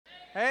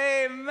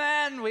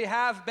Amen. We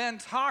have been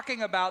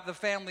talking about the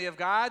family of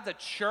God, the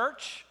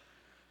church.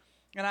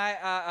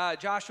 And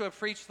Joshua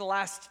preached the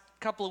last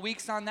couple of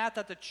weeks on that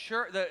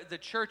the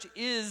church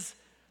is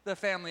the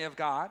family of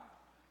God.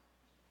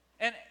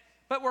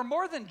 But we're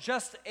more than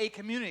just a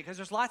community, because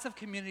there's lots of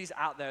communities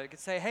out there that could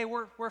say, hey,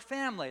 we're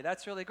family.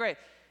 That's really great.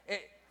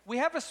 We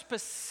have a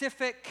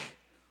specific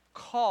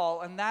call,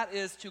 and that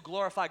is to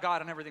glorify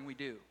God in everything we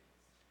do.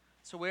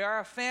 So we are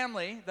a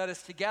family that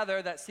is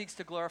together that seeks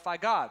to glorify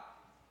God.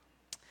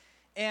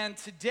 And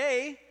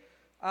today,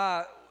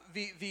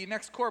 the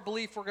next core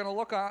belief we're going to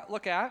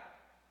look at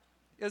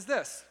is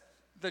this.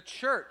 The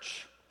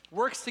church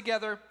works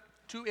together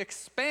to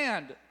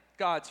expand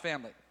God's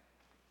family,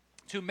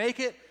 to make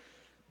it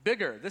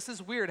bigger. This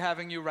is weird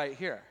having you right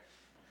here.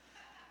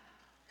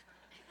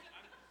 Jason,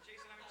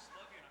 I just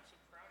love you, and I'm so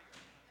proud of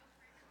you.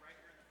 You're right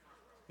here in the front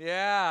row.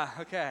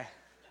 Yeah, okay.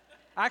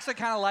 I actually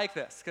kind of like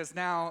this, because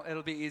now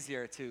it'll be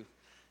easier to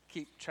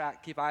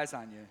keep eyes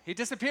on you. He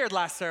disappeared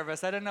last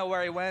service. I didn't know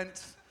where he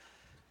went.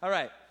 All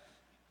right.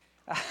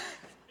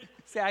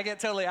 See, I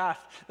get totally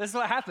off. This is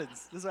what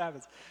happens.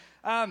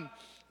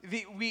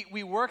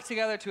 We work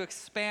together to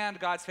expand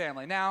God's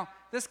family. Now,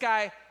 this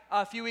guy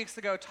a few weeks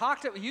ago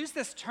used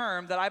this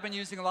term that I've been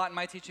using a lot in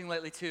my teaching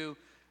lately too,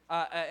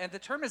 and the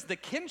term is the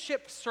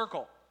kinship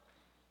circle.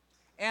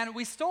 And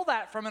we stole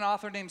that from an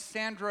author named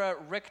Sandra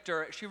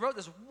Richter. She wrote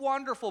this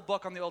wonderful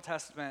book on the Old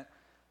Testament,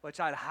 which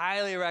I'd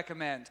highly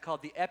recommend,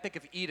 called The Epic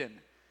of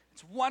Eden.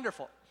 It's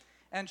wonderful.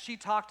 And she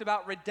talked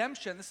about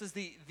redemption. This is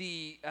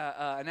the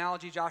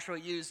analogy Joshua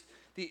used,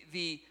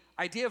 the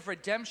idea of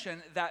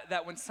redemption,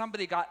 that when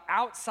somebody got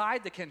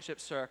outside the kinship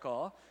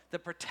circle, the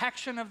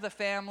protection of the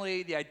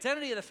family, the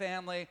identity of the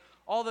family,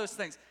 all those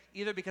things,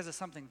 either because of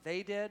something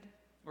they did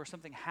or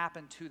something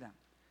happened to them.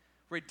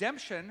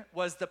 Redemption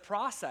was the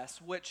process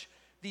which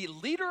the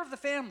leader of the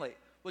family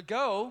would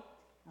go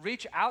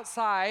reach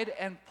outside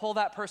and pull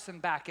that person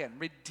back in,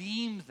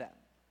 redeem them,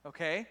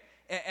 okay?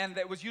 And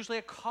it was usually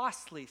a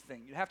costly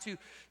thing. You'd have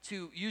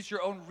to use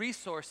your own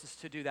resources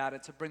to do that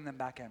and to bring them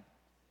back in.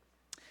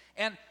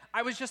 And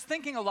I was just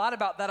thinking a lot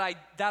about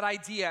that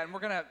idea, and we're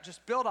going to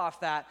just build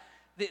off that,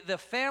 the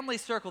family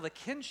circle, the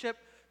kinship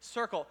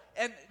circle.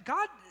 And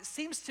God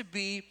seems to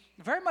be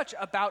very much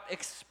about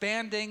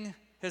expanding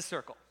his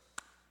circle.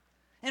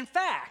 In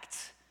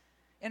fact,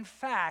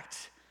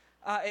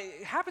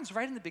 it happens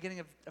right in the beginning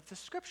of the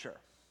scripture.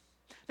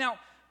 Now,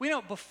 we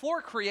know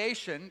before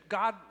creation,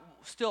 God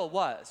still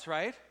was,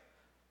 right?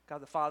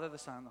 God the Father, the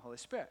Son, and the Holy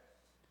Spirit.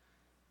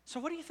 So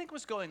what do you think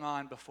was going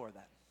on before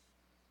that?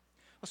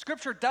 Well,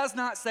 scripture does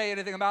not say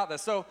anything about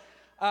this. So,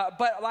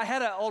 but I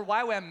had an old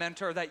YWAM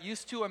mentor that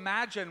used to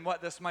imagine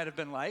what this might have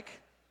been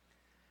like.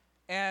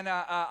 And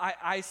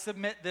I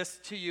submit this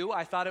to you.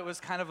 I thought it was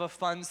kind of a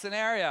fun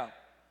scenario.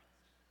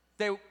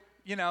 The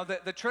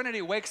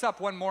Trinity wakes up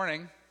one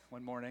morning.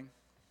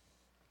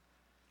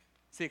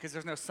 See, because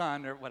there's no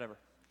sun or whatever.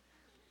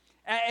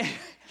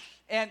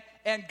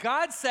 And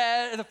God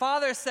said, the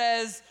Father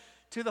says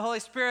to the Holy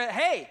Spirit,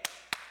 hey,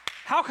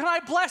 how can I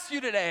bless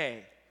you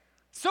today?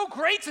 So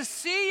great to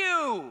see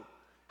you.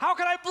 How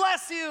can I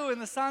bless you?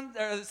 And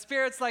the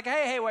Spirit's like,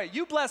 hey, wait,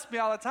 you bless me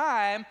all the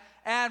time.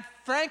 And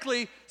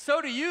frankly,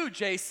 so do you,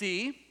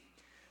 JC.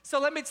 So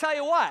let me tell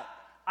you what.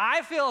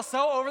 I feel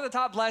so over the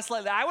top blessed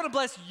lately. I want to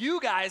bless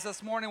you guys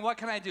this morning. What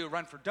can I do?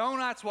 Run for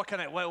donuts? What do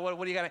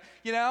you got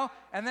to,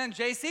 And then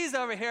JC's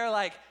over here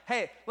like,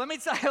 hey, let me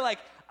tell you,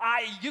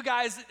 you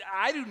guys,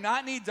 I do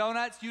not need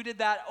donuts. You did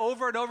that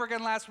over and over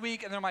again last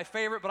week, and they're my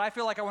favorite, but I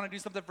feel like I want to do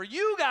something for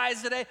you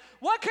guys today.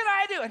 What can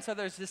I do? And so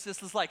there's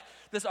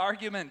this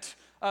argument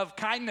of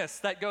kindness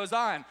that goes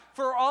on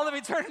for all of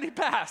eternity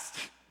past.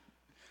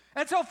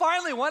 And so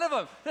finally, one of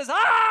them says,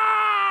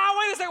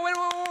 wait a second, wait,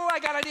 I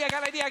got an idea.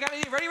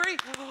 Ready?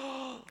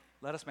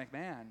 Let us make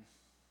man.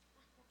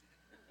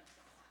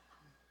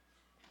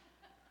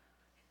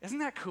 Isn't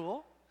that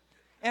cool?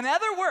 In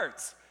other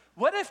words,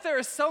 what if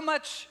there's so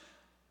much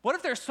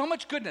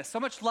goodness, so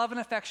much love and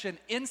affection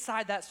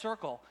inside that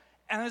circle,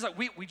 and it's like,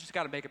 we just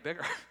got to make it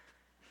bigger.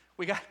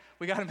 we got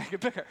to make it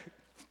bigger.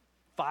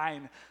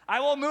 Fine.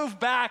 I will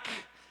move back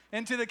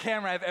into the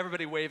camera. I have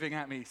everybody waving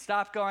at me.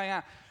 Stop going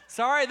on.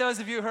 Sorry, those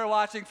of you who are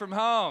watching from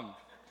home.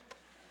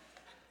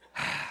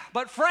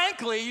 But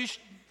frankly,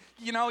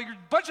 you're a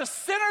bunch of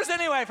sinners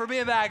anyway for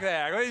being back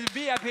there.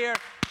 Be up here.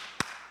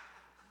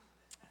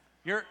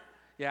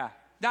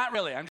 Not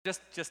really. I'm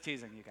just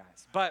teasing you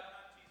guys. But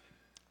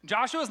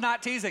Joshua's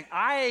not teasing.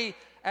 I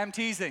am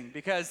teasing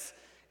because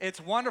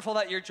it's wonderful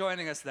that you're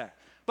joining us there.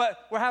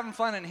 But we're having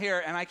fun in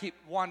here, and I keep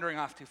wandering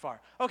off too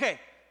far. Okay,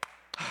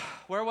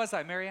 where was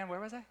I? Marianne, where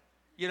was I?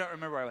 You don't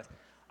remember where I was.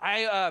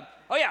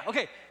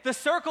 Okay. The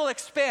circle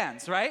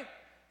expands, right?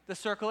 The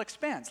circle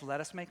expands.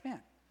 Let us make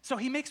man. So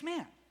he makes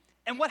man.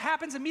 And what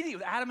happens immediately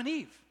with Adam and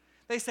Eve?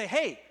 They say,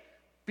 hey,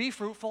 be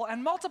fruitful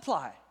and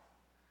multiply.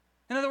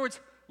 In other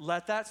words,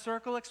 let that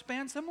circle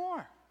expand some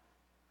more.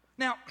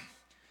 Now,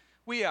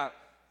 we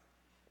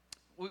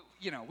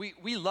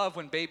love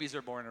when babies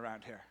are born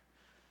around here.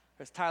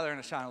 There's Tyler and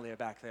Ashanalia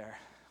back there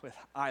with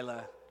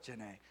Isla,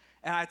 Janae.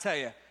 And I tell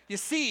you, you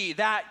see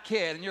that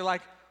kid and you're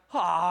like,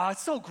 oh,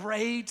 it's so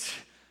great.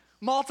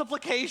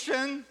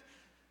 Multiplication,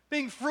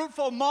 being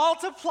fruitful,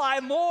 multiply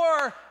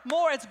more.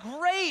 It's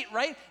great,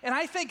 right? And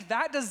I think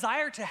that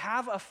desire to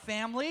have a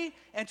family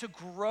and to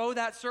grow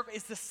that circle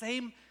is the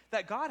same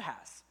that God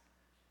has.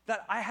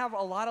 That I have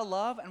a lot of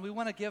love and we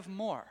want to give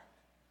more.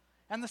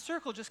 And the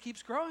circle just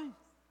keeps growing.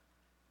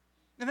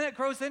 And then it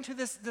grows into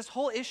this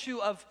whole issue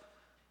of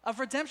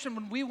redemption.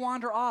 When we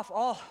wander off,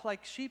 all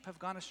like sheep have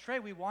gone astray,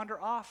 we wander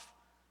off.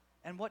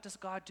 And what does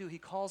God do? He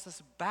calls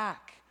us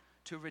back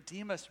to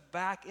redeem us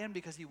back in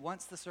because he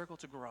wants the circle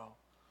to grow.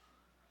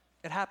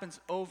 It happens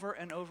over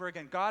and over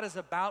again. God is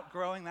about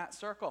growing that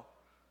circle.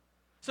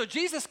 So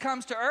Jesus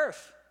comes to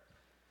earth,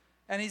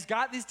 and he's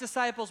got these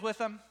disciples with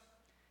him,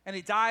 and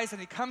he dies,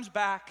 and he comes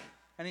back,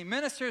 and he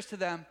ministers to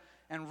them,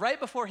 and right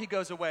before he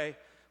goes away,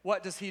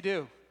 what does he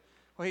do?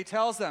 Well, he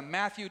tells them,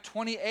 Matthew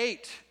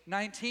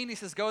 28:19, he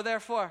says, go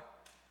therefore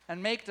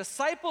and make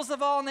disciples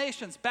of all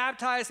nations,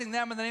 baptizing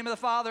them in the name of the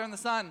Father and the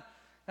Son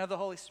and of the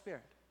Holy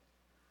Spirit.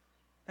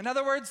 In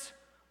other words,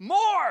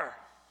 more.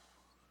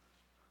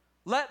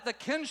 Let the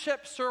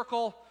kinship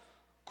circle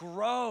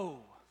grow.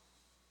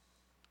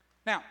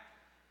 Now,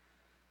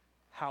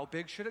 how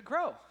big should it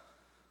grow?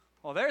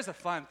 Well, there's a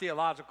fun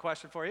theological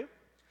question for you.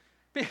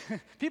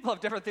 People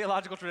of different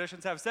theological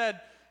traditions have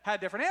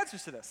had different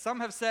answers to this. Some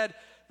have said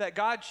that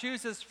God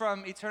chooses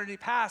from eternity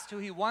past who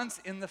he wants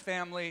in the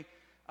family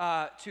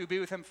to be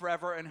with him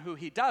forever and who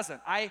he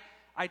doesn't. I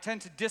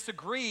tend to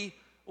disagree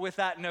with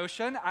that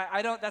notion.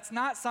 That's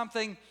not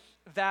something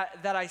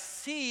that I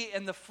see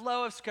in the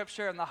flow of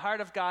Scripture and the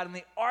heart of God and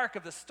the arc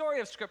of the story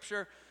of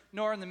Scripture,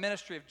 nor in the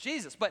ministry of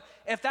Jesus. But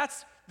if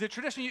that's the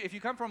tradition, if you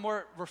come from a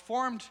more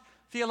reformed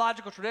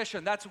theological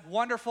tradition, that's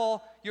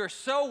wonderful. You're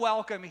so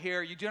welcome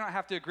here. You do not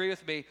have to agree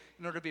with me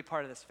in order to be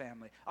part of this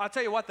family. I'll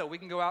tell you what, though, we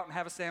can go out and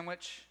have a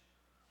sandwich,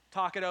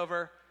 talk it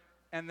over,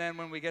 and then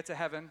when we get to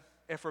heaven,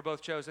 if we're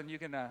both chosen, you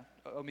can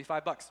owe me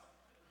 $5.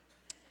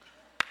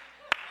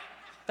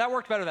 That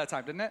worked better that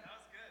time, didn't it?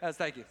 That was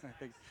good.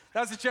 Thank you. That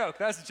was a joke.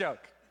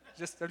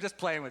 I'm just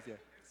playing with you.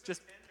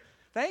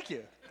 Thank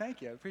you. I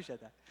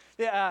appreciate that.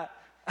 Yeah,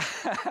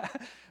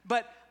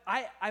 but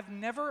I've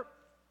never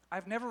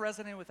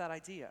resonated with that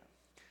idea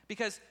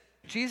because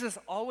Jesus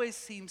always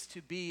seems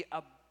to be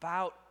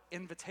about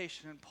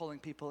invitation and pulling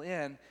people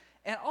in.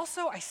 And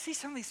also, I see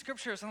some of these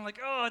scriptures and I'm like,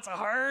 oh,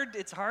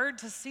 it's hard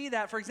to see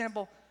that. For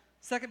example,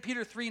 2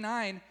 Peter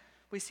 3:9,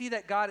 we see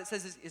that God, it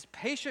says, is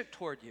patient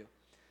toward you,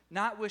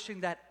 not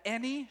wishing that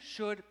any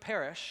should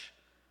perish,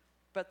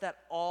 but that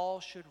all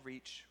should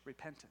reach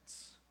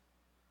repentance.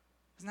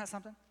 Isn't that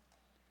something?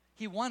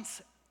 He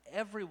wants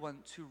everyone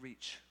to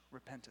reach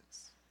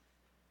repentance.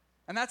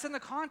 And that's in the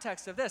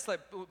context of this, like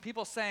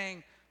people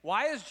saying,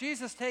 why is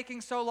Jesus taking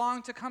so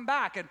long to come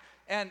back?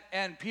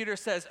 And Peter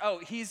says, oh,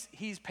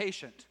 he's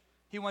patient.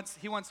 He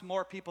wants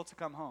more people to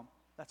come home.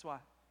 That's why.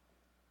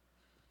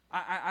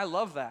 I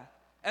love that.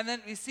 And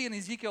then we see in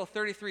Ezekiel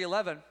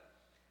 33:11,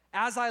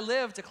 as I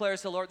live,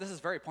 declares the Lord, this is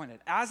very pointed.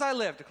 As I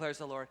live, declares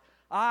the Lord,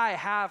 I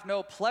have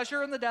no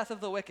pleasure in the death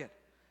of the wicked,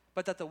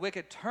 but that the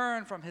wicked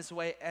turn from his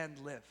way and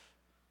live.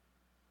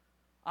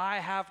 I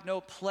have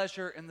no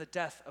pleasure in the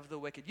death of the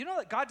wicked. You know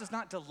that God does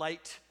not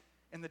delight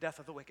in the death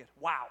of the wicked.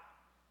 Wow.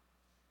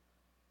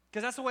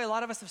 Because that's the way a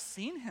lot of us have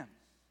seen him.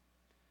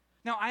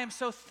 Now, I am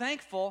so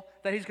thankful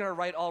that he's going to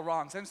right all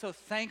wrongs. I'm so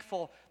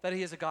thankful that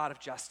he is a God of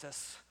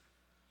justice.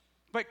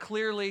 But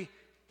clearly,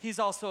 he's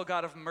also a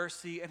God of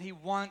mercy, and he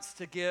wants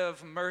to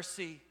give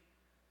mercy.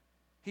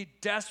 He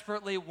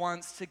desperately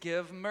wants to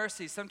give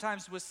mercy.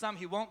 Sometimes with some,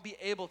 he won't be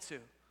able to.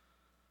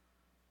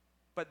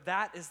 But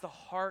that is the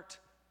heart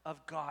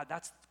of God.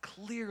 That's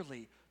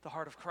clearly the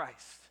heart of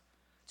Christ,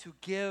 to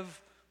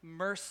give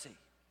mercy.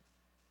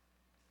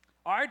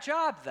 Our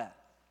job then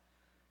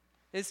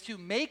is to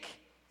make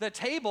the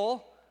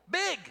table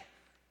big.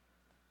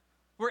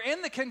 We're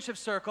in the kinship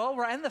circle.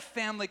 We're in the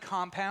family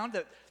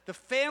compound, the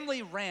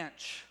family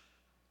ranch.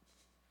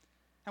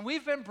 And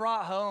we've been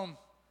brought home.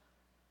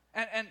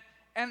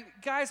 And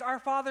guys, our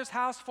Father's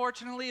house,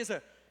 fortunately, is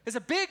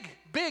a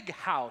big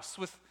house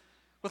with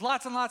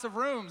lots and lots of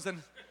rooms.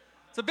 And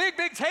it's a big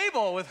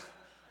table with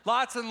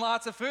lots and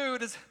lots of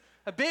food. It's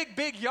a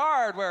big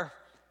yard where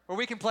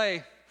we can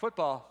play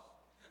football.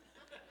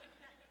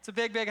 It's a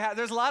big house.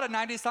 There's a lot of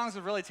 90s songs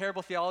with really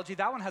terrible theology.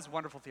 That one has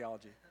wonderful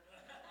theology.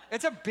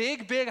 It's a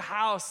big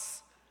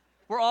house.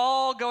 We're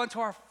all going to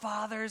our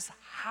Father's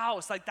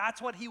house. Like,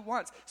 that's what he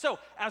wants. So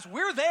as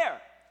we're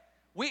there,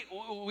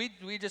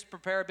 we just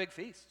prepare a big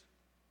feast.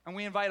 And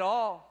we invite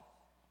all,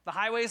 the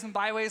highways and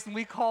byways, and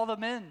we call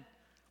them in.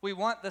 We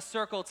want the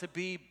circle to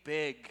be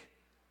big.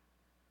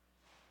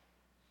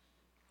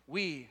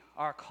 We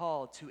are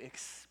called to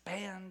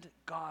expand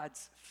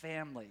God's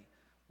family.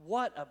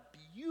 What a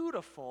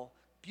beautiful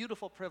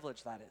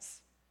privilege that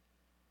is.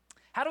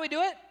 How do we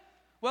do it?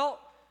 Well,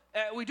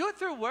 we do it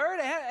through word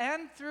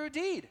and through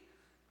deed.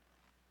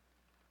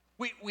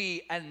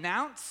 We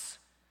announce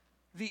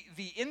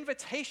the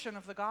invitation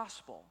of the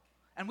gospel.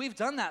 And we've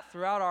done that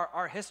throughout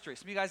our history.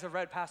 Some of you guys have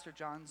read Pastor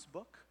John's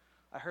book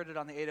I heard it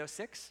on the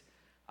 806.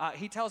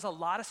 He tells a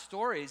lot of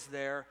stories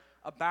there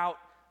about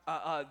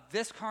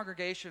this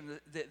congregation,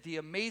 the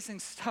amazing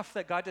stuff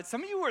that God did.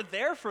 Some of you were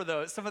there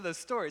for some of those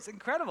stories.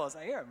 Incredible as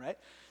I hear them, right?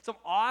 Some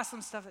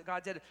awesome stuff that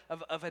God did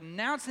of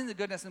announcing the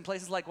goodness in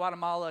places like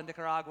Guatemala and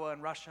Nicaragua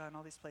and Russia and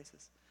all these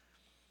places.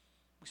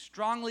 We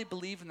strongly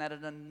believe in that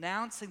and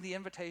announcing the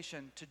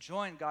invitation to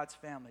join God's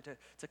family,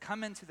 to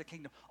come into the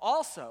kingdom.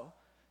 Also,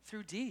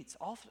 through deeds,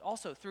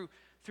 also through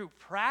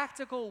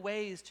practical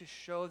ways to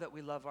show that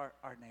we love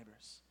our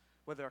neighbors,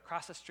 whether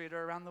across the street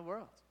or around the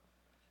world.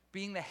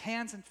 Being the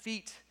hands and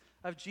feet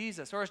of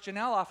Jesus, or as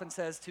Janelle often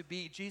says, to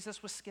be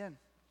Jesus with skin.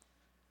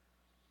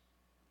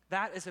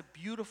 That is a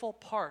beautiful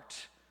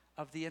part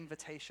of the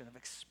invitation, of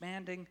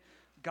expanding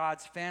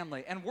God's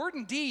family. And word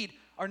and deed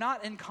are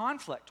not in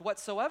conflict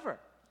whatsoever.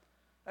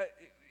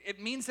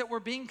 It means that we're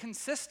being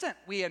consistent.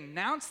 We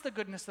announce the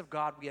goodness of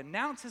God, we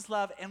announce his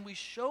love, and we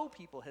show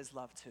people his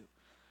love too.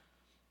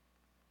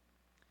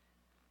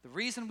 The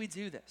reason we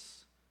do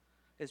this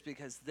is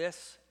because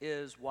this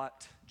is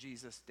what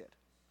Jesus did.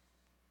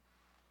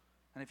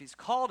 And if he's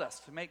called us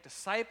to make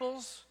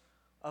disciples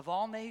of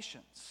all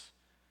nations,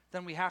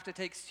 then we have to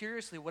take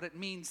seriously what it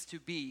means to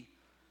be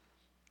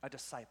a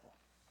disciple.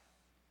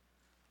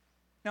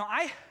 Now,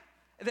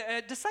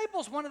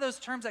 disciple is one of those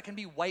terms that can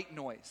be white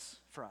noise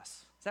for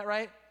us. Is that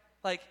right?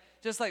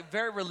 Just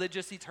very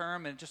religious-y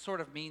term, and it just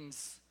sort of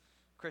means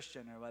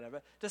Christian or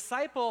whatever.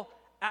 Disciple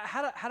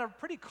had a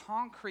pretty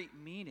concrete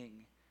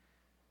meaning.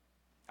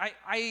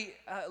 I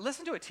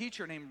listened to a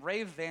teacher named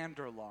Ray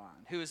Vander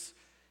Laan, who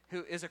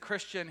is a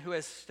Christian who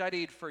has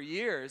studied for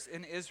years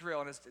in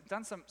Israel and has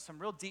done some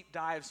real deep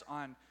dives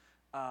on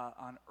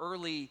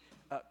early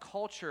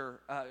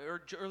culture,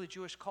 or early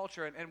Jewish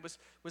culture, and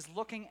was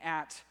looking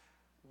at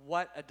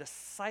what a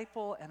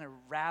disciple and a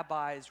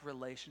rabbi's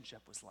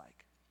relationship was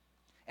like.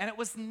 And it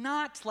was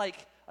not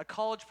like a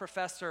college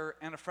professor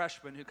and a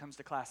freshman who comes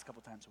to class a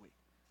couple times a week.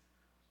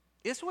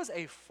 This was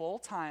a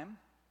full-time,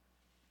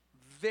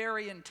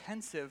 very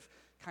intensive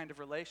kind of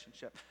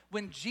relationship.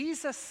 When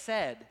Jesus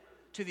said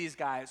to these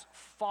guys,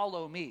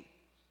 "Follow me,"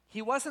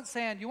 he wasn't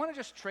saying, "You want to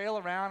just trail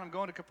around? I'm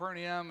going to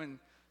Capernaum and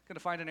going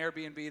to find an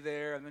Airbnb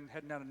there and then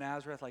heading down to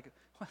Nazareth." It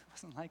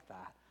wasn't like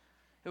that.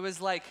 It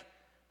was like,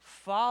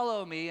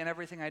 "Follow me in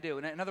everything I do."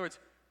 In other words,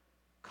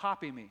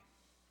 copy me.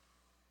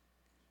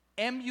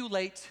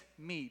 Emulate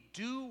me.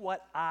 Do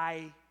what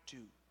I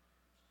do.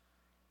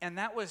 And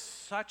that was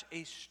such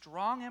a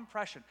strong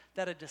impression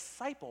that a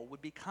disciple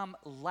would become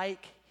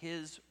like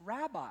his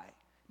rabbi.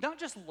 Not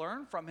just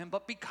learn from him,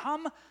 but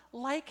become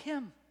like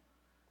him.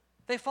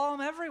 They follow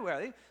him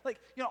everywhere.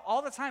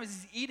 All the time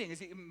as he's eating,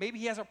 maybe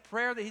he has a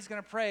prayer that he's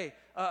going to pray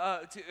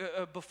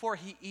before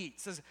he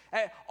eats.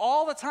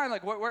 All the time,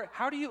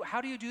 how do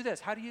you do this?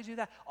 How do you do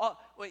that?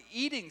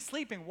 Eating,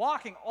 sleeping,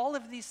 walking, all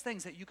of these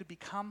things that you could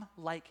become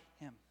like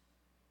him.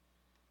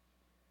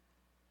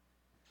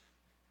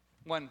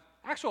 One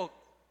actual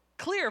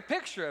clear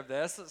picture of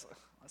this,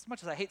 as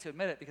much as I hate to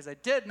admit it, because I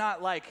did not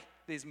like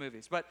these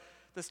movies, but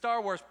the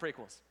Star Wars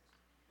prequels.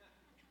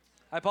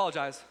 I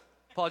apologize.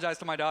 Apologize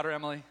to my daughter,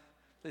 Emily.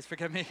 Please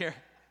forgive me here.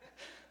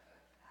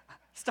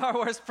 Star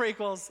Wars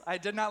prequels, I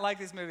did not like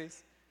these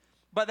movies.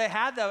 But they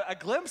had a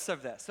glimpse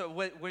of this. So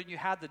when you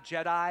had the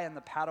Jedi and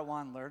the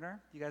Padawan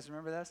learner, you guys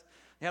remember this?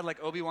 You had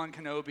Obi-Wan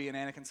Kenobi and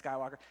Anakin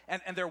Skywalker,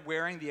 and they're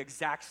wearing the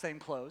exact same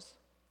clothes,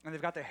 and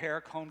they've got their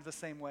hair combed the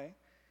same way,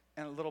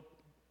 and a little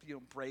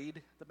braid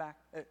at the back.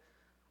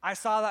 I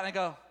saw that and I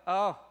go,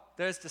 oh,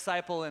 there's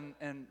disciple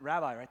and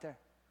rabbi right there.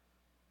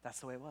 That's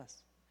the way it was.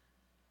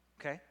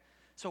 Okay?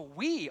 So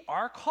we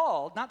are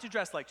called not to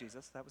dress like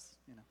Jesus. That was,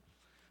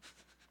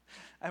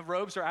 and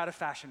robes are out of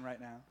fashion right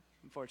now,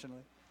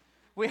 unfortunately.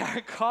 We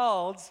are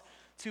called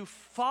to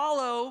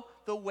follow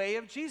the way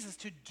of Jesus,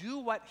 to do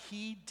what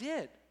he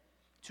did,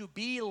 to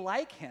be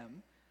like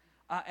him,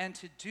 and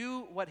to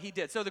do what he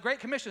did. So the Great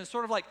Commission is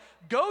sort of like,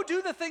 go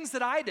do the things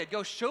that I did.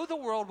 Go show the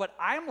world what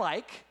I'm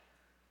like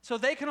so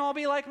they can all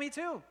be like me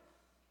too.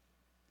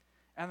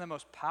 And the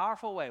most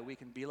powerful way we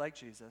can be like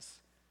Jesus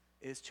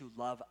is to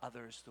love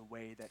others the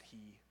way that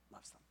he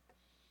loves them.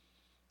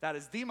 That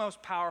is the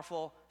most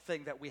powerful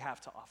thing that we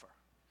have to offer.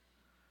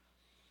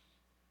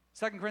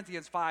 2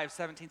 Corinthians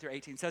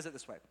 5:17-18 says it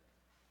this way.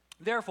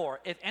 Therefore,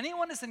 if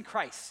anyone is in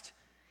Christ,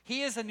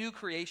 he is a new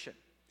creation.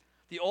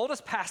 The old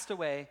has passed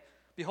away.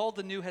 Behold,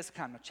 the new has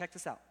come. Now check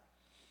this out.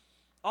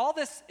 All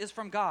this is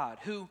from God,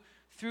 who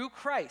through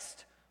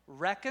Christ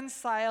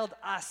reconciled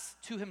us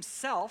to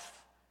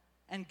himself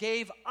and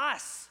gave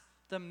us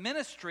the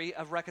ministry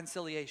of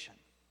reconciliation.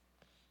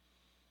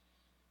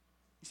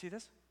 You see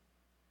this?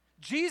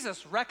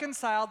 Jesus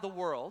reconciled the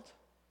world,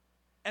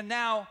 and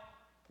now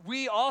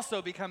we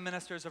also become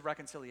ministers of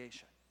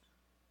reconciliation.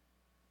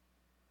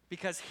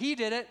 Because he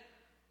did it,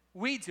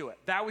 we do it.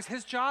 That was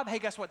his job. Hey,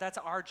 guess what? That's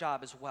our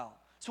job as well.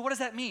 So what does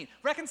that mean?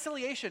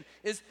 Reconciliation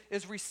is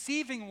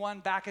receiving one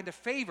back into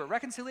favor.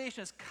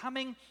 Reconciliation is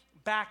coming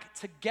back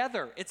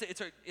together.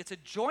 It's a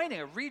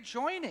joining, a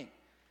rejoining.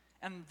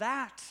 And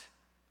that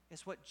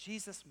is what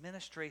Jesus'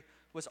 ministry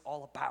was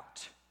all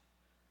about.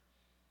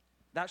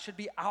 That should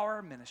be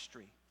our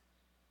ministry.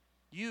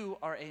 You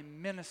are a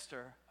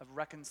minister of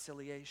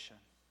reconciliation.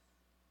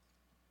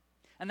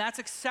 And that's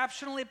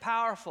exceptionally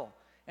powerful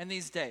in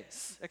these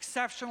days.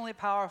 Exceptionally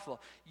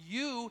powerful.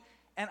 You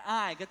and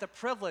I get the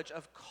privilege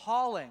of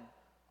calling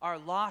our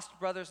lost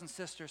brothers and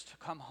sisters to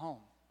come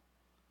home.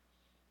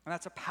 And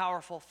that's a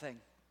powerful thing.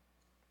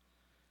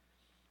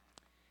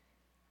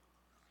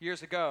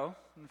 Years ago,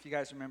 I don't know if you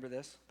guys remember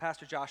this,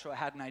 Pastor Joshua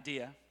had an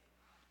idea.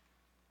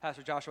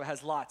 Pastor Joshua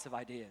has lots of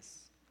ideas,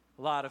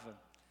 a lot of them.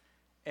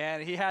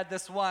 And he had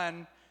this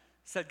one,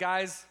 said,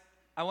 guys,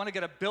 I want to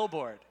get a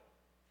billboard.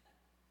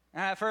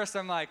 And at first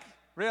I'm like,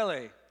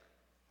 really?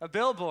 A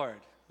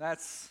billboard? That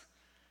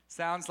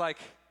sounds like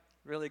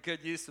really good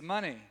use of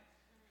money.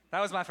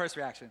 That was my first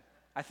reaction,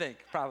 I think,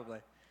 probably.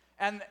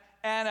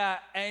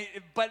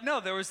 But no,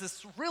 there was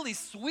this really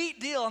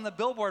sweet deal on the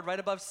billboard right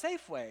above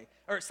Safeway,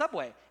 or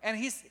Subway. And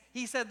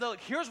he said,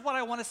 look, here's what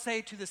I want to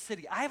say to the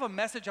city. I have a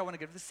message I want to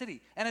give to the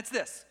city. And it's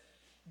this: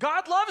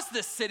 God loves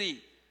this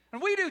city,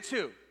 and we do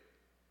too.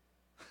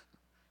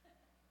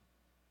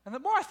 And the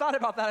more I thought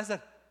about that, I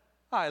said,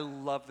 I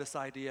love this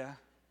idea.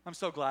 I'm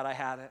so glad I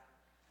had it.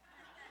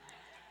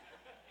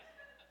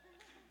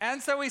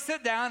 And so we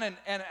sit down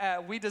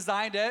and we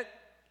designed it,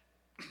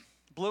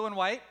 blue and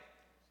white.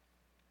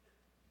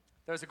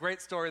 There's a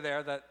great story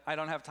there that I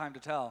don't have time to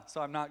tell, so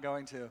I'm not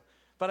going to.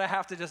 But I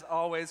have to just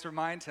always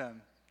remind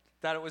him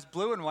that it was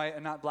blue and white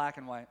and not black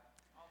and white.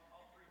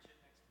 I'll preach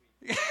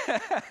it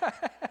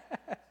next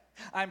week.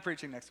 I'm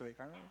preaching next week,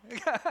 aren't we?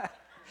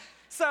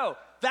 So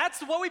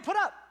that's what we put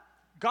up.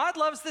 God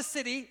loves this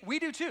city. We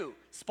do too.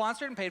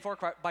 Sponsored and paid for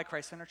by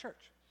Christ Center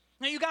Church.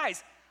 Now, you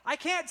guys, I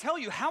can't tell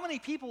you how many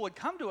people would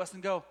come to us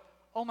and go,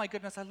 oh my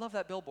goodness, I love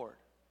that billboard.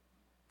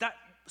 That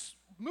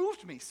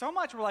moved me so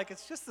much. We're like,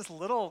 it's just this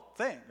little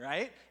thing,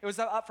 right? It was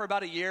up for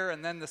about a year,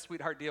 and then the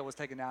Sweetheart deal was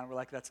taken down. We're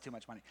like, that's too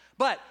much money.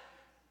 But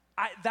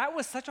that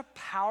was such a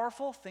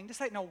powerful thing to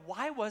say. Now,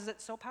 why was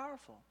it so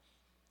powerful?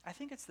 I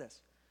think it's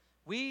this.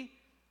 We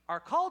are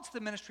called to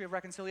the ministry of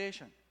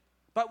reconciliation,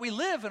 but we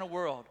live in a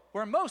world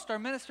where most are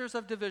ministers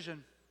of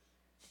division.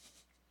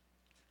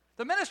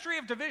 The ministry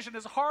of division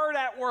is hard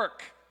at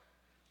work.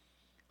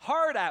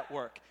 Hard at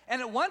work.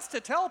 And it wants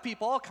to tell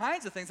people all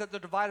kinds of things, that they're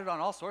divided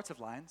on all sorts of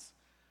lines.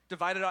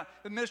 The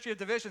ministry of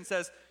division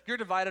says you're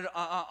divided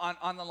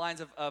on the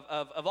lines of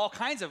all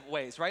kinds of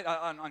ways, right?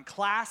 On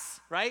class,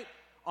 right?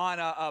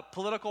 On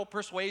political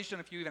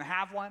persuasion, if you even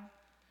have one.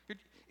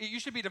 You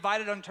should be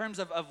divided in terms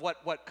of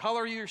what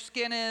color your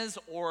skin is,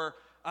 or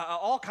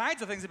all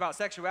kinds of things about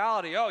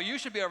sexuality. Oh, you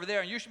should be over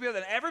there, and you should be over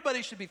there. And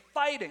everybody should be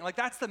fighting. Like,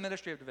 that's the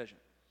ministry of division.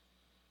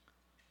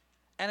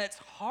 And it's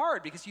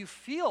hard because you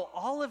feel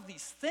all of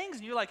these things,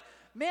 and you're like,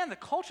 man, the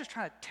culture's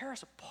trying to tear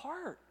us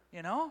apart,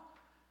 you know?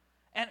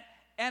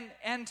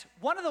 And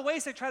one of the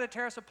ways they try to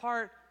tear us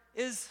apart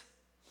is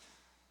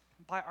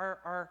by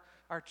our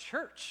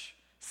church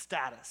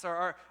status,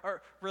 or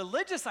our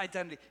religious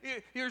identity.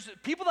 Here's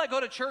people that go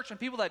to church and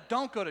people that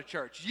don't go to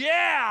church.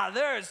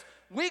 Yeah,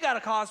 we got to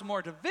cause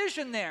more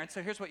division there. And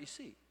so here's what you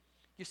see.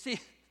 You see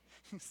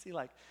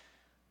like,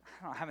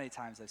 I don't know how many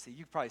times I've seen,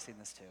 you've probably seen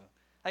this too.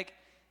 Like,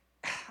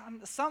 some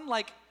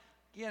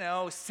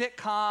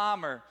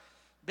sitcom or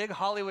big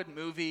Hollywood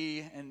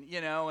movie, and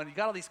you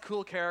got all these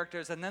cool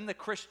characters, and then the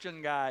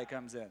Christian guy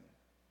comes in.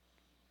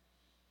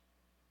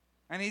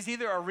 And he's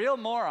either a real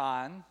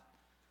moron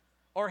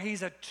or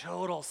he's a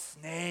total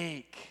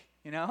snake,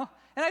 And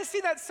I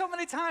see that so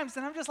many times,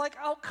 and I'm just like,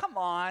 oh, come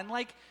on.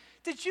 Like,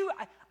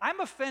 I'm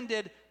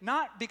offended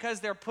not because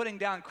they're putting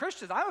down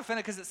Christians. I'm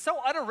offended because it's so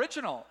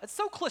unoriginal. It's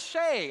so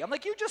cliche. I'm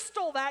like, you just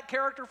stole that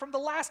character from the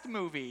last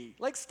movie.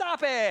 Like,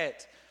 stop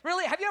it.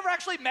 Really? Have you ever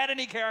actually met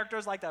any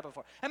characters like that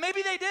before? And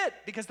maybe they did,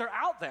 because they're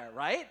out there,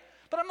 right?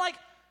 But I'm like,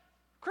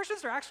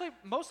 Christians are actually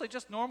mostly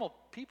just normal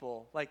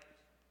people. Like,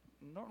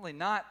 normally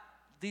not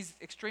these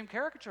extreme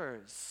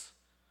caricatures.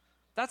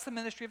 That's the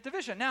ministry of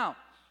division. Now,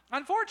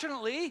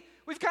 unfortunately,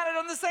 we've kind of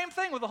done the same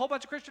thing with a whole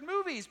bunch of Christian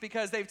movies,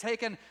 because they've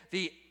taken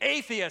the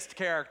atheist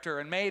character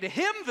and made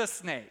him the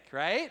snake,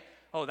 right?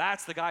 Oh,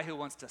 that's the guy who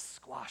wants to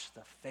squash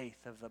the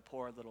faith of the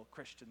poor little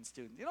Christian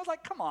student. It's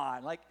like, come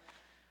on. Like,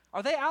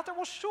 are they out there?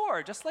 Well,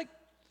 sure. Just like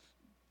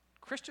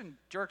Christian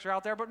jerks are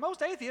out there, but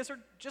most atheists are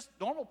just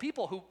normal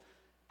people who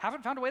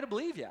haven't found a way to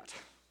believe yet.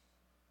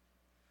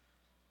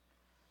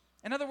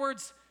 In other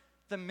words,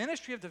 the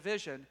ministry of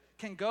division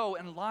can go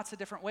in lots of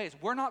different ways.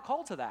 We're not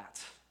called to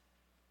that.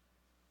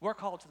 We're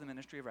called to the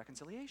ministry of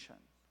reconciliation.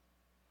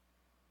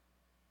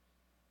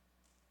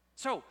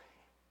 So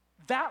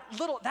that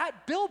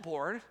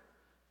billboard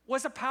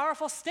was a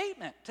powerful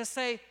statement to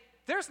say,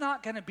 there's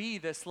not going to be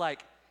this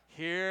like,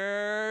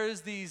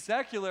 here's the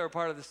secular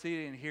part of the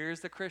city and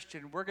here's the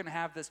Christian. We're going to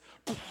have this,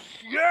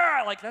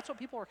 yeah, like that's what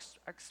people are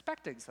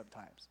expecting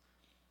sometimes.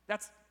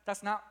 That's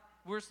not,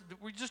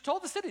 we just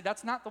told the city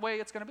that's not the way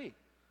it's going to be.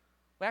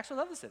 We actually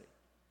love the city.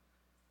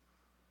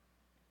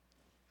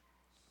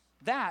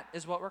 That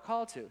is what we're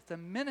called to, the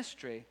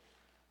ministry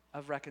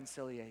of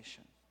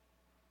reconciliation.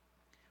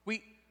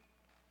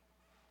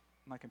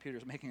 My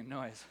computer's making a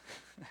noise.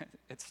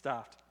 It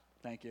stopped.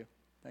 Thank you.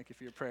 Thank you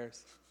for your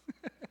prayers.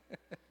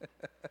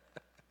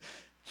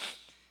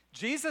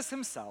 Jesus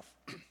himself,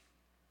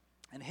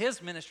 in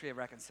his ministry of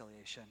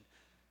reconciliation,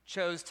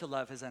 chose to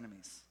love his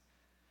enemies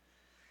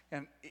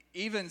and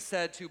even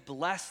said to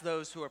bless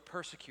those who are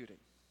persecuting.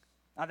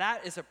 Now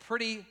that is a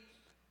pretty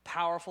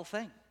powerful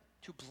thing,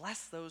 to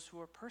bless those who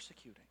are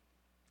persecuting.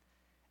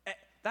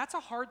 That's a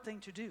hard thing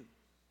to do.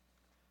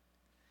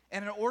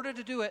 And in order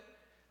to do it,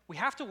 we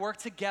have to work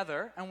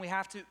together and we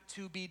have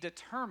to be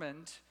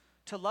determined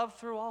to love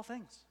through all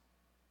things.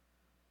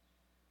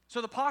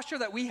 So the posture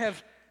that we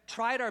have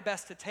tried our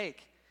best to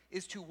take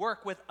is to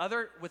work with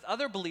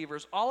other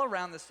believers all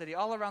around the city,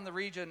 all around the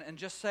region, and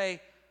just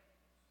say,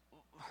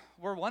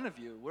 we're one of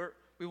you.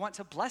 We want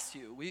to bless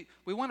you.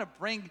 We want to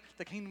bring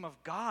the kingdom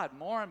of God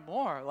more and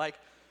more. Like,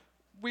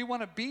 we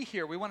want to be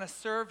here. We want to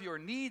serve your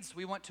needs.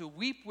 We want to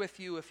weep with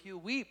you if you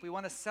weep. We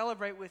want to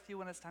celebrate with you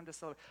when it's time to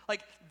celebrate.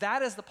 Like,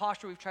 that is the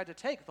posture we've tried to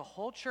take, the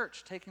whole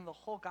church, taking the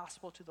whole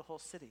gospel to the whole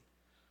city.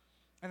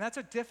 And that's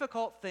a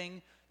difficult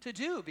thing to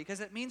do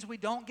because it means we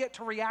don't get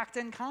to react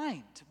in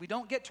kind. We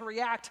don't get to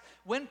react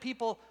when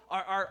people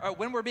are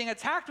when we're being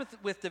attacked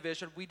with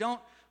division. We don't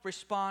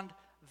respond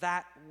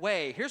that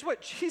way. Here's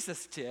what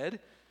Jesus did.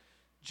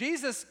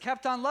 Jesus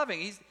kept on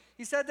loving.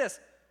 He said this,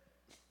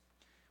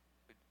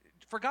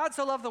 "For God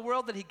so loved the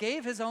world that he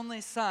gave his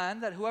only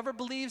son, that whoever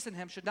believes in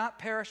him should not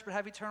perish but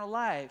have eternal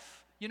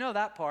life." You know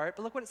that part,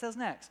 but look what it says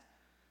next.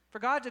 "For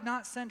God did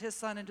not send his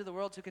son into the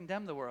world to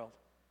condemn the world,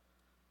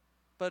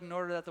 but in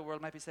order that the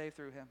world might be saved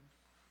through him."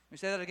 Let me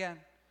say that again.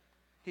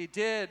 He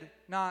did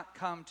not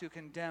come to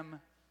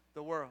condemn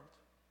the world.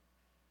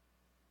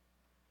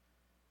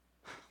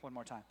 One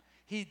more time.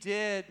 He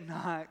did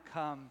not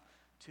come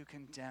to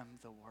condemn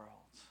the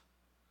world.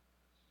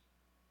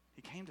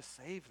 He came to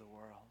save the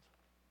world.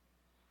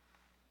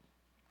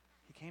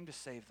 He came to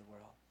save the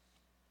world.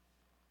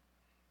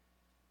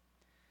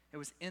 It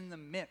was in the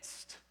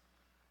midst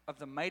of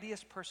the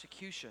mightiest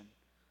persecution.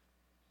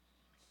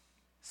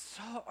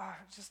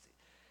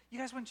 You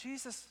guys, when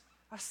Jesus,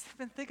 I've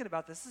been thinking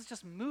about this. This has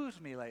just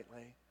moved me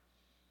lately.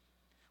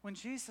 When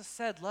Jesus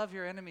said, love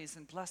your enemies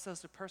and bless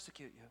those who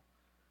persecute you,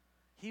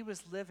 he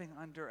was living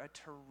under a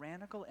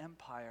tyrannical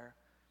empire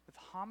with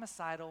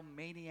homicidal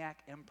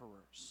maniac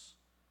emperors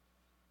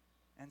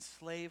and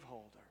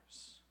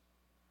slaveholders.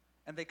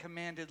 And they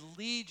commanded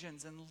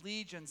legions and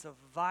legions of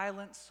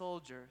violent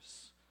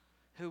soldiers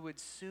who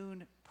would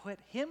soon put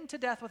him to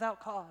death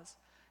without cause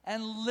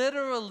and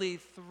literally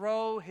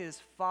throw his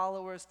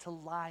followers to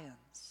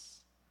lions.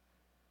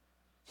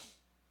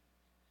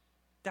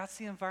 That's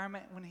the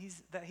environment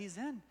that he's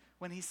in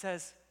when he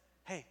says,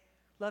 hey,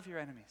 love your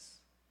enemies.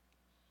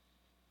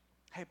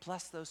 Hey,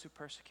 bless those who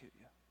persecute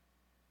you.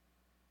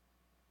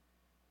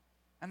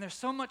 And there's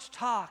so much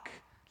talk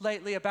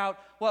lately about,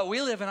 well,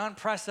 we live in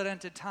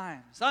unprecedented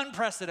times.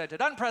 Unprecedented.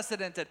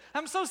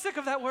 I'm so sick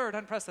of that word,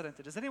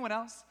 unprecedented. Is anyone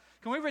else?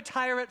 Can we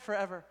retire it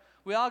forever?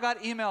 We all got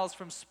emails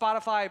from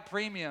Spotify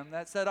Premium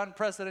that said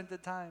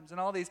unprecedented times and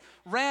all these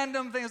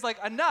random things like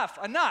enough.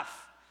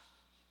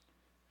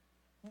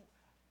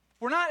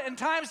 We're not in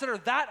times that are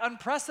that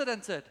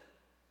unprecedented.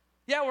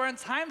 Yeah, we're in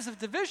times of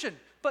division,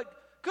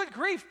 but good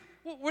grief,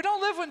 we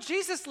don't live when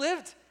Jesus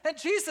lived. And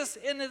Jesus,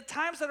 in the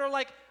times that are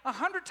like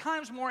 100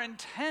 times more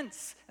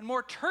intense and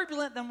more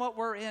turbulent than what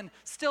we're in,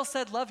 still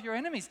said, love your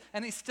enemies.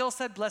 And he still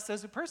said, bless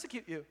those who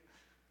persecute you.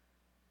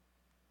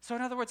 So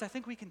in other words, I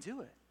think we can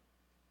do it.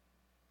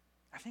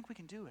 I think we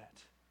can do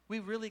it. We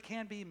really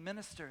can be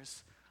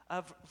ministers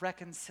of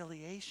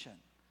reconciliation.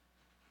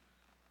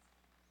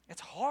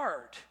 It's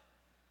hard.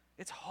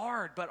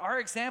 But our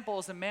example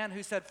is a man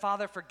who said,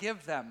 Father,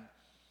 forgive them.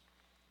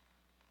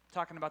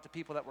 Talking about the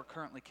people that were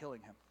currently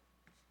killing him.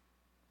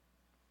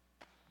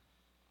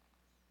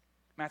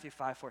 Matthew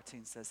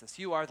 5:14 says this,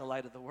 you are the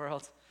light of the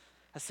world.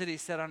 A city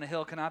set on a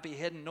hill cannot be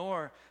hidden,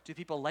 nor do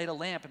people light a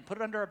lamp and put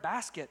it under a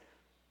basket,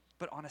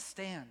 but on a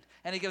stand.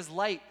 And it gives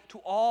light to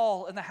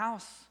all in the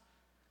house.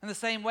 In the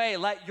same way,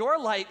 let your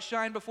light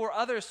shine before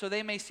others so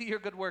they may see your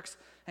good works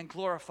and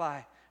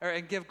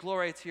and give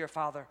glory to your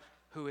Father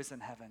who is in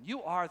heaven.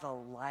 You are the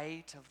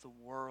light of the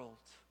world.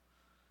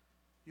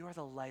 You are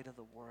the light of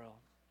the world.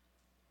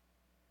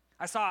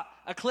 I saw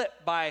a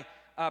clip by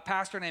a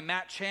pastor named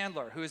Matt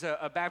Chandler, who is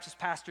a Baptist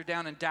pastor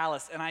down in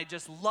Dallas, and I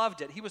just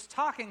loved it. He was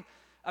talking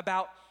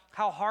about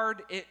how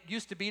hard it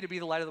used to be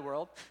the light of the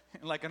world.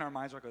 Like in our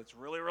minds, we're like, it's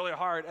really, really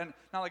hard, and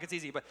not like it's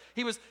easy, but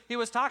he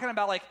was talking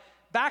about like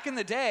back in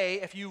the day,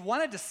 if you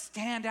wanted to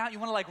stand out, you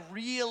want to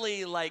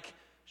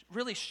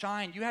really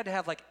shine, you had to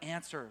have like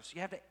answers.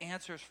 You had to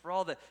answers for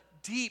all the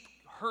deep,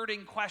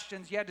 hurting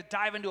questions. You had to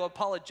dive into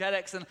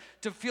apologetics and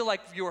to feel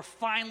like you were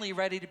finally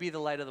ready to be the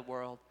light of the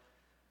world.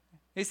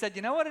 He said,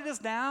 you know what it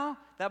is now?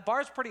 That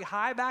bar's pretty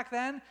high back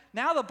then.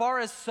 Now the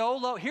bar is so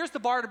low. Here's the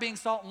bar to being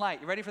salt and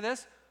light. You ready for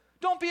this?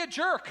 Don't be a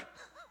jerk.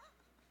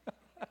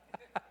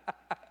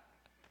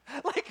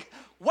 Like,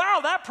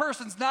 wow, that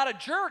person's not a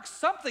jerk.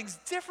 Something's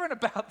different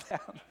about them.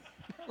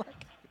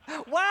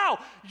 Like, wow,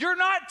 you're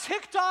not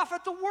ticked off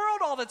at the world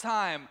all the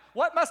time.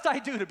 What must I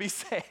do to be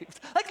saved?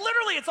 Like,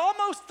 literally, it's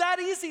almost that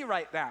easy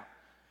right now.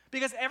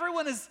 Because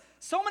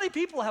so many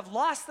people have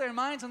lost their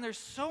minds, and there's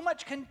so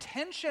much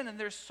contention, and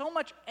there's so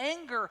much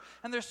anger,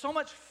 and there's so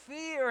much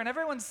fear, and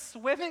everyone's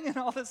swimming in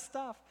all this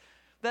stuff,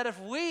 that if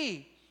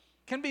we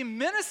can be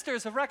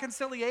ministers of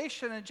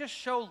reconciliation and just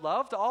show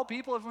love to all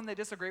people even when they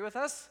disagree with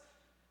us,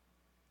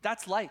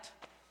 that's light.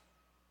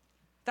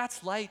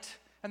 That's light,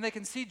 and they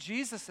can see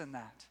Jesus in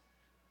that.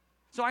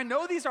 So I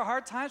know these are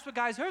hard times, but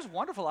guys, there's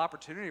wonderful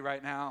opportunity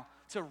right now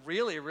to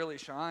really, really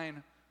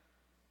shine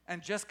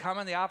and just come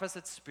in the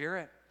opposite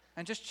spirit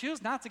and just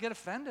choose not to get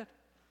offended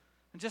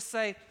and just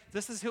say,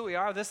 this is who we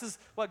are, this is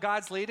what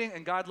God's leading,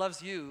 and God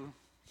loves you.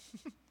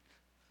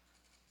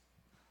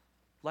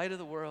 Light of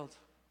the world.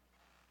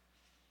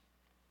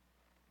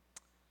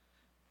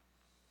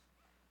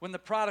 When the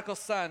prodigal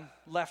son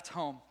left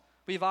home,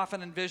 we've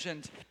often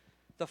envisioned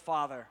the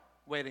father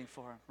waiting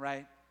for him,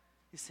 right?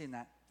 You've seen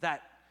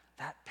that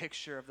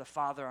picture of the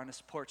father on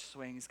his porch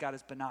swing. He's got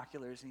his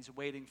binoculars and he's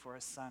waiting for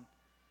his son.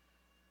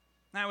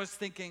 And I was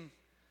thinking,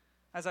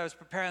 as I was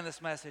preparing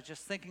this message,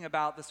 just thinking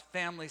about this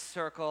family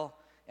circle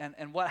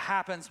and what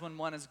happens when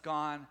one is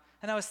gone.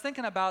 And I was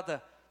thinking about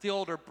the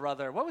older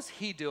brother. What was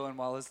he doing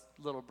while his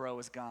little bro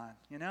was gone,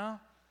 you know?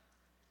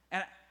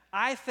 And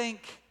I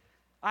think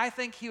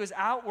he was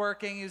out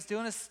working, he was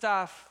doing his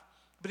stuff,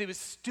 but he was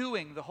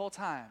stewing the whole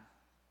time.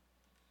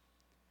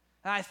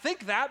 And I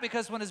think that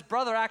because when his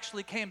brother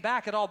actually came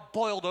back, it all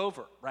boiled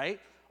over, right?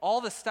 All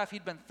the stuff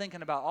he'd been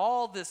thinking about,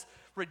 all this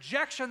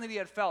rejection that he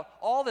had felt,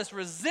 all this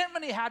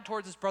resentment he had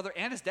towards his brother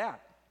and his dad.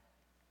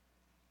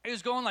 He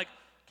was going like,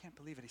 I can't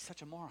believe it, he's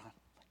such a moron. Oh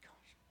my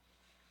gosh.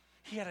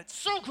 He had it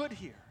so good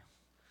here.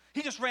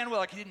 He just ran away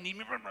like he didn't need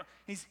me.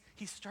 He's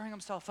stirring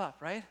himself up,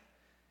 right?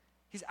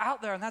 He's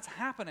out there and that's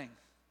happening.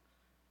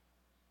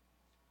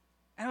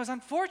 And it was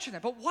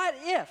unfortunate, but what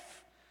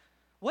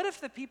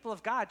if the people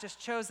of God just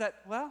chose that,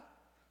 well,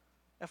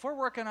 if we're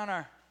working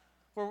on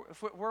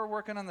we're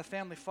working on the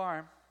family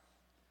farm,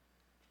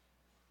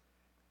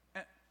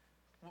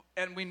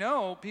 and we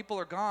know people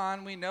are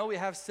gone, we know we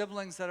have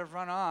siblings that have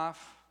run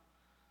off,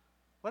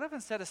 what if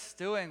instead of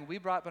stewing, we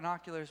brought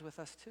binoculars with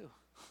us too?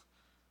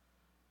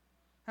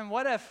 And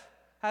what if,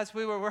 as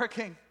we were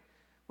working,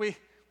 we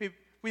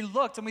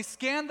looked and we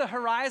scanned the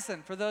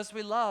horizon for those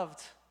we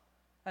loved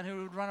and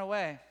who would run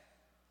away?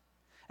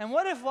 And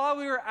what if while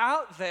we were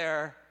out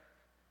there,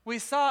 we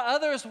saw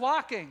others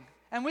walking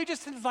and we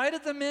just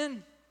invited them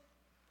in?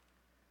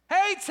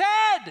 Hey,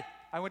 Ted!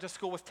 I went to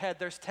school with Ted.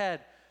 There's Ted.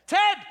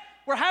 Ted,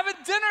 we're having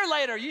dinner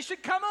later. You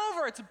should come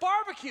over. It's a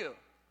barbecue.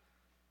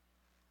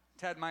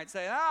 Ted might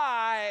say,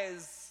 I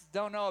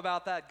don't know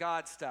about that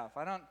God stuff.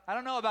 I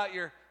don't know about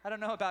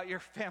your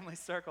family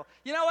circle.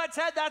 You know what,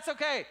 Ted? That's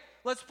okay.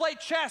 Let's play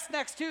chess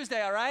next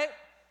Tuesday, all right?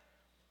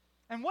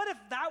 And what if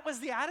that was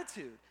the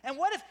attitude? And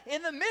what if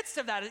in the midst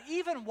of that,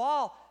 even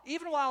while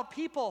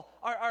people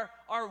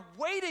are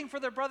waiting for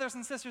their brothers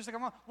and sisters to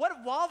come home, what if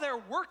while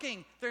they're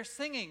working, they're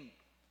singing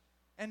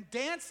and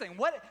dancing?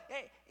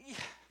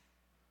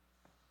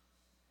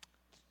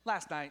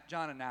 Last night,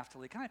 John and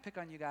Naphtali, can I pick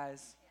on you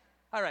guys?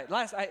 All right,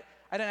 I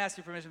didn't ask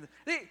you permission.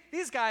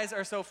 These guys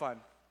are so fun.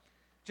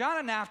 John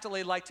and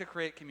Naphtali like to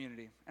create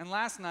community. And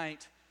last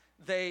night,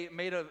 they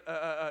made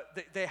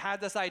they had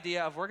this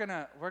idea of we're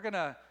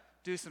gonna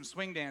do some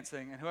swing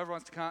dancing, and whoever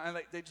wants to come, and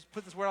they just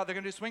put this word out, they're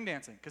going to do swing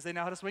dancing, because they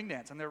know how to swing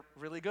dance, and they're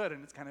really good,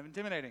 and it's kind of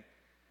intimidating.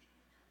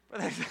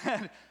 But they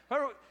said,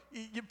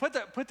 you put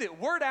the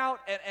word out,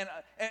 and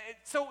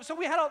so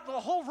we had a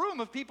whole room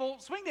of people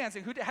swing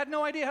dancing who had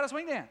no idea how to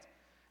swing dance.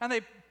 And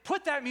they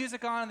put that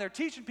music on, and they're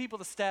teaching people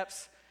the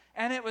steps,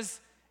 and it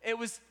was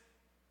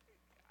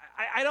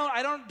I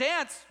don't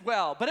dance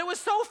well, but it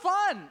was so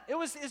fun.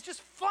 It's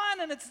just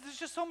fun, and there's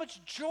just so much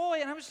joy,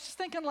 and I was just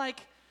thinking, like,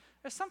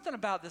 there's something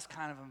about this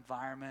kind of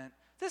environment.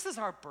 This is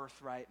our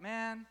birthright,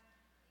 man.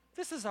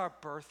 This is our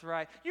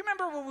birthright. You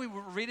remember when we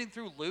were reading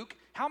through Luke,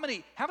 how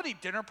many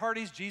dinner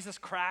parties Jesus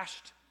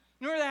crashed?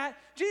 You remember that?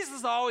 Jesus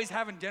is always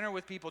having dinner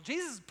with people.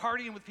 Jesus is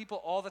partying with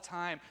people all the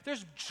time.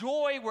 There's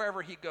joy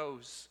wherever he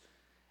goes.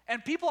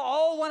 And people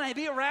all want to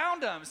be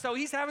around him. So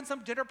he's having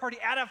some dinner party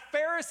at a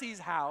Pharisee's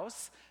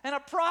house, and a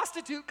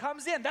prostitute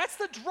comes in. That's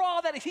the draw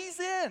that he's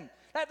in,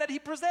 that he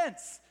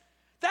presents.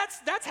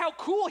 That's how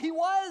cool he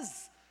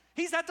was.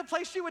 He's at the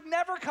place she would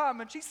never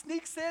come, and she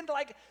sneaks in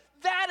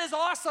that is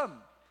awesome.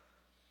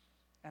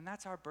 And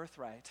that's our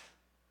birthright,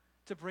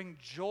 to bring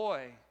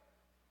joy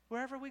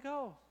wherever we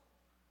go.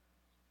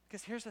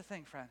 Because here's the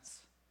thing,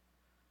 friends.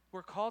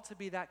 We're called to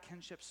be that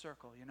kinship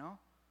circle, you know?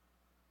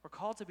 We're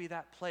called to be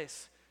that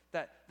place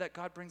that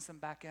God brings them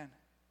back in.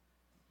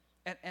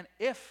 And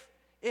if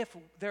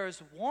there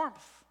is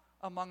warmth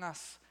among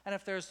us, and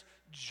if there's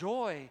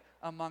joy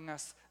among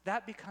us,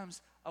 that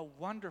becomes a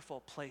wonderful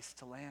place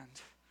to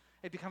land.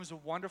 It becomes a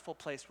wonderful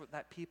place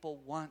that people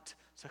want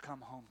to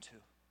come home to.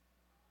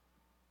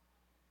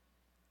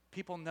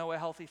 People know a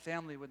healthy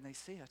family when they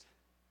see it.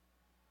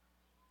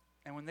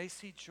 And when they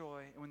see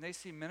joy, and when they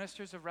see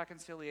ministers of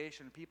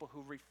reconciliation, people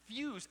who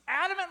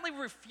adamantly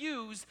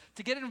refuse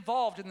to get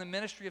involved in the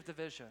ministry of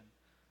division,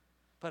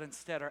 but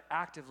instead are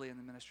actively in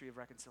the ministry of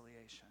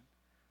reconciliation,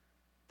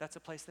 that's a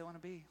place they want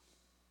to be.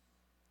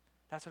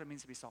 That's what it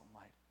means to be salt and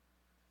light.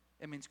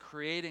 It means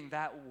creating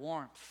that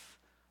warmth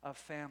of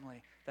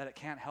family that it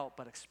can't help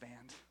but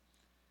expand.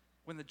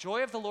 When the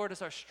joy of the Lord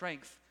is our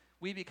strength,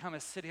 we become a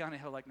city on a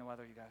hill like no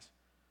other, you guys.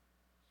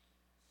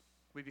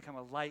 We become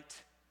a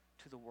light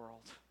to the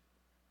world.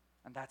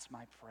 And that's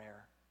my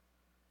prayer.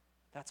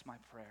 That's my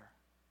prayer.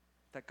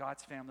 That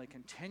God's family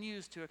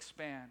continues to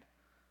expand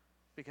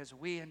because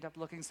we end up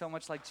looking so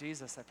much like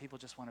Jesus that people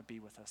just want to be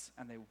with us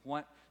and they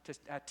want to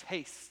a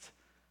taste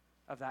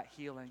of that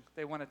healing.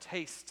 They want a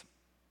taste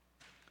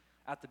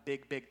at the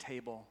big, big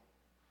table.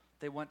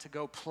 They want to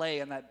go play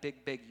in that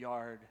big, big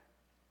yard.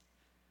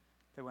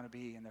 They want to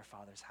be in their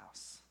Father's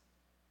house.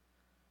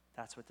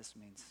 That's what this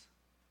means.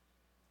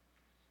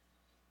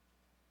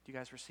 Do you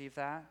guys receive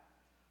that?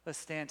 Let's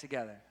stand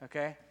together,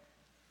 okay?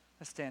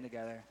 Let's stand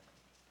together.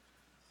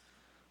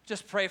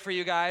 Just pray for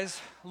you guys.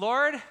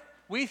 Lord,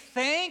 we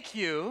thank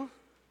you.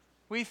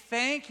 We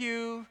thank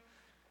you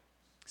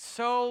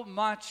so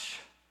much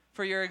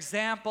for your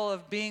example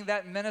of being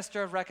that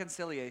minister of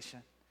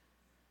reconciliation.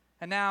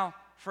 And now,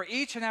 for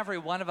each and every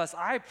one of us,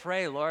 I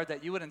pray, Lord,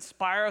 that you would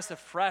inspire us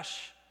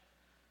afresh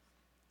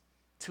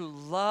to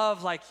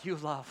love like you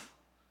love,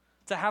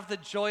 to have the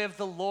joy of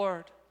the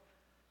Lord,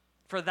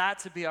 for that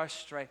to be our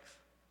strength.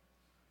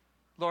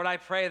 Lord, I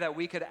pray that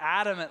we could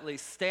adamantly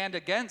stand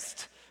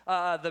against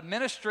the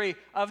ministry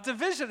of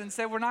division and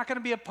say we're not going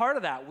to be a part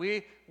of that.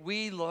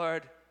 We,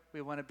 Lord,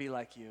 we want to be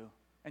like you.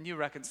 And you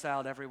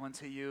reconciled everyone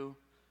to you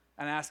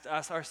and asked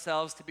us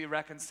ourselves to be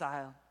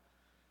reconciled.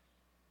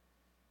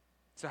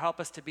 So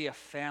help us to be a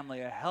family,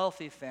 a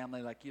healthy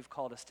family like you've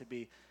called us to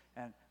be.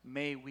 And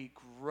may we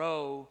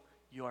grow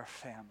your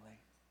family.